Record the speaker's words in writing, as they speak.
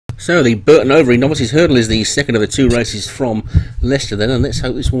So the Burton Overy Novices Hurdle is the second of the two races from Leicester then, and let's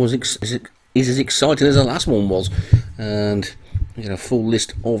hope this one is as exciting as the last one was. And we get a full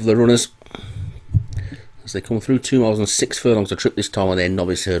list of the runners as they come through. 2 miles and 6 furlongs a trip this time on their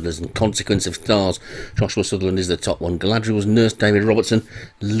novice hurdlers, and Consequence of Stars. Joshua Sutherland is the top one. Galadriel's Nurse, David Robertson.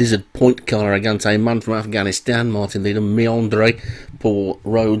 Lizard Point, Carla Agante, Man from Afghanistan, Martin Leadham, Meandre, Paul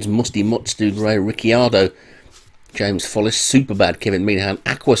Rhodes, Musty Mutt, Stu Gray, Ricciardo, James Follis, Superbad, Kevin Meanahan,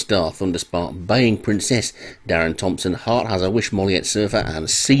 Aquastar, Thunderspark, Baying Princess, Darren Thompson, Heart Has a Wish, Molliet Surfer, and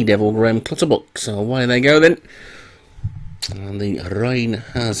Sea Devil, Graham Clutterbuck. So away they go then. And the rain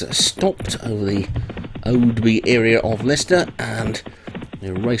has stopped over the Oadby area of Leicester, and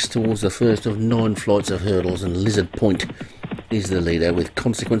they race towards the first of 9 flights of hurdles, and Lizard Point is the leader with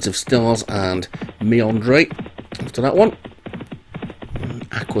Consequence of Stars and Meandre after that one.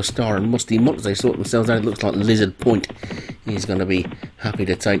 Aquastar and Musty Mutt, as they sort themselves out, it looks like Lizard Point is going to be happy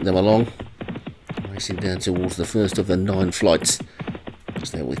to take them along. Racing down towards the first of the 9 flights,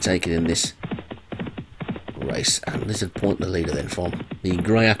 as they will take it in this race. And Lizard Point the leader then from the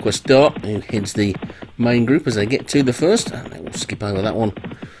Grey Aquastar, who heads the main group as they get to the first, and they will skip over that one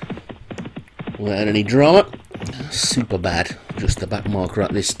without any drama. Superbad, just the back marker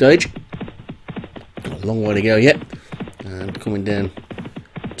at this stage. Got a long way to go yet, and coming down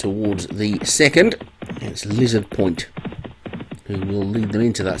towards the second, it's Lizard Point who will lead them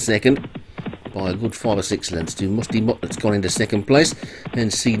into that second by a good 5 or 6 lengths to Musty Mutt, that's gone into second place. Then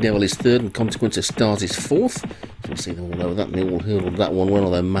Sea Devil is third, and Consequence of Stars is fourth. So you see them all over that, and they all hurdled that one well,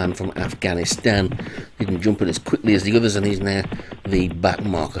 although Man from Afghanistan didn't jump it as quickly as the others, and he's now the back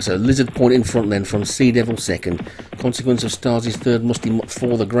marker. So Lizard Point in front then from Sea Devil second, Consequence of Stars is third, Musty Mutt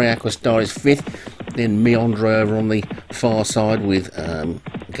fourth, the Grey Aquastar is fifth. Then Meandre over on the far side with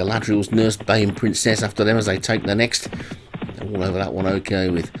Galadriel's Nurse, Baying Princess after them as they take the next. All over that one okay,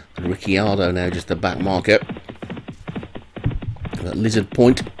 with Ricciardo now just the back marker. But Lizard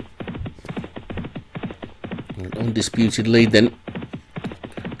Point, an undisputed lead then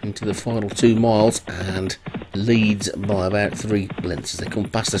into the final 2 miles, and leads by about 3 lengths as they come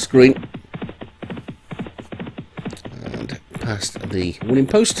past the screen and past the winning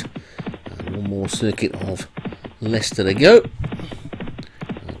post. And one more circuit of Leicester to go.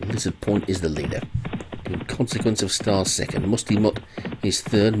 Lizard Point is the leader. Consequence of Stars second, Musty Mutt is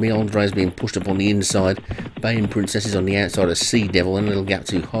third, Meandre is being pushed up on the inside, Baying Princess is on the outside of Sea Devil, and a little gap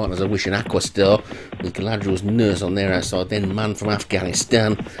to Heart As I Wish and Aquastar, with Galadriel's Nurse on their outside, then Man from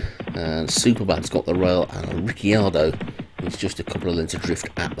Afghanistan, and Superbad's got the rail, and Ricciardo is just a couple of lengths adrift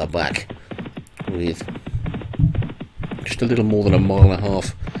at the back, with just a little more than 1.5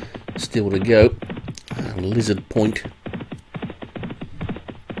 miles still to go, and Lizard Point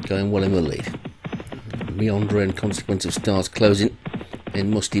going well in the lead. Meandre and Consequence of Stars closing,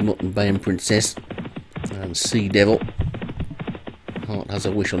 then Musty Mutt and Baying Princess, and Sea Devil. Heart Has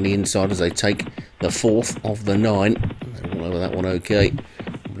a Wish on the inside as they take the fourth of the 9. They're all over that one okay.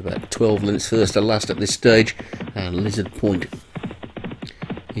 About 12 lengths first to last at this stage, and Lizard Point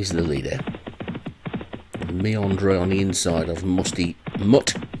is the leader. Meandre on the inside of Musty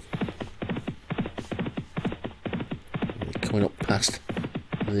Mutt. We're coming up past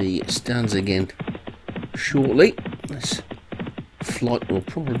the stands again shortly. This flight will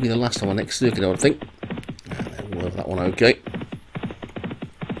probably be the last on our next circuit, I would think. And we'll have that one okay.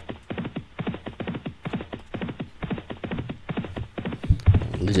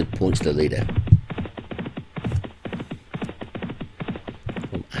 Lizard Point's the leader.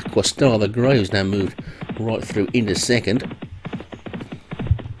 From Aquastar the Grey, who's now moved right through into second.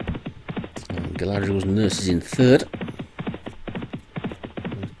 And Galadriel's Nurse is in third.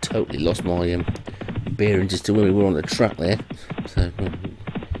 I've totally lost my bearings as to where we were on the track there, so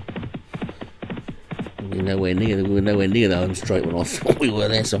we were nowhere near the home straight when I thought we were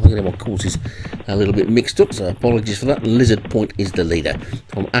there, so I'm going to have my courses a little bit mixed up, so apologies for that. Lizard Point is the leader,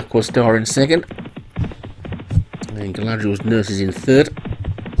 from Aquastar in second, and Galadriel's Nurse is in third,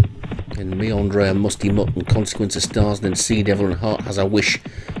 and Meandre and Musty Mutt and Consequence of Stars, and then Sea Devil and Heart Has a Wish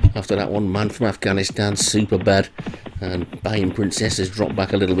after that one. Man from Afghanistan, Superbad, and Baying Princess has dropped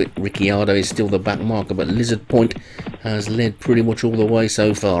back a little bit. Ricciardo is still the back marker, but Lizard Point has led pretty much all the way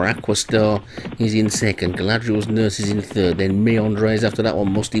so far. Aquastar is in second, Galadriel's Nurse is in third, then Meandre is after that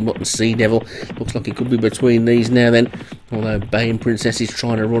one, Musty Mutt and Sea Devil. Looks like it could be between these now then, although Baying Princess is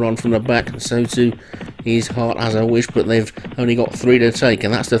trying to run on from the back, and so too is Heart As I Wish, but they've only got 3 to take,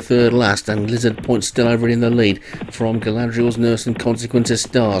 and that's the third last, and Lizard Point still over in the lead from Galadriel's Nurse and Consequence of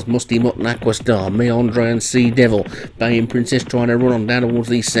Stars, Musty Mutt and Aquastar, Meandre and Sea Devil. Baying Princess trying to run on down towards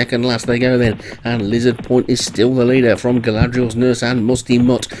the second last they go then, and Lizard Point is still the leader from Galadriel's Nurse and Musty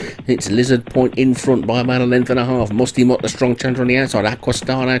Mutt, It's Lizard Point in front by about a length and a half. Musty Mutt, the strong challenger on the outside. Aqua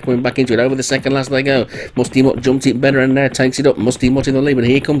Star now coming back into it. Over the second last they go. Musty Mutt jumps it better and now takes it up. Musty Mutt in the lead, but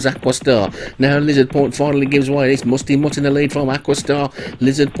here comes Aqua Star. Now Lizard Point finally gives way. It's Musty Mutt in the lead from Aqua Star.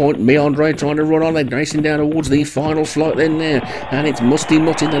 Lizard Point, Meandre trying to run on. They're racing down towards the final flight then now. And it's Musty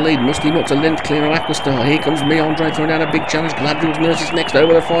Mutt in the lead. Musty Mutt's a length clear of Aqua Star. Here comes Meandre throwing down a big challenge. Gladwell's Nurse is next.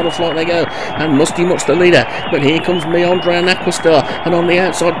 Over the final flight they go. And Musty Mutt's the leader. But here comes Meandre and Aqua Star. And on the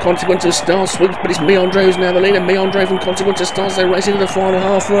outside, Consequence of Stars sweeps. But it's Meandre who's now the leader. Meandre from Consequence of Stars. They're racing to the final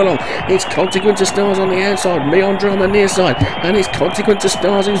half furlong. It's Consequence of Stars on the outside. Meandre on the near side. And it's Consequence of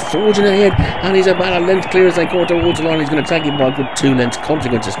Stars who's forging ahead. And he's about a length clear as they go towards the line. He's going to take it by a good 2 lengths.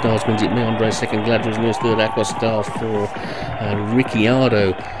 Consequence of Stars wins it. Meandre second. Gladwell's Nurse third. Aqua Star 4. And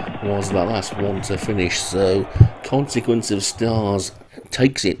Ricciardo was the last one to finish. So Consequence of Stars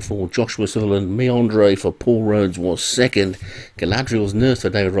takes it for Joshua Sutherland. Meandre for Paul Rhodes was second. Galadriel's Nurse for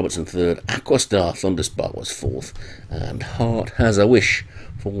David Robertson third. Aquastar Thunderspark was fourth. And Heart Has a Wish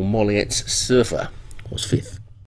for Molliette's Surfer was fifth.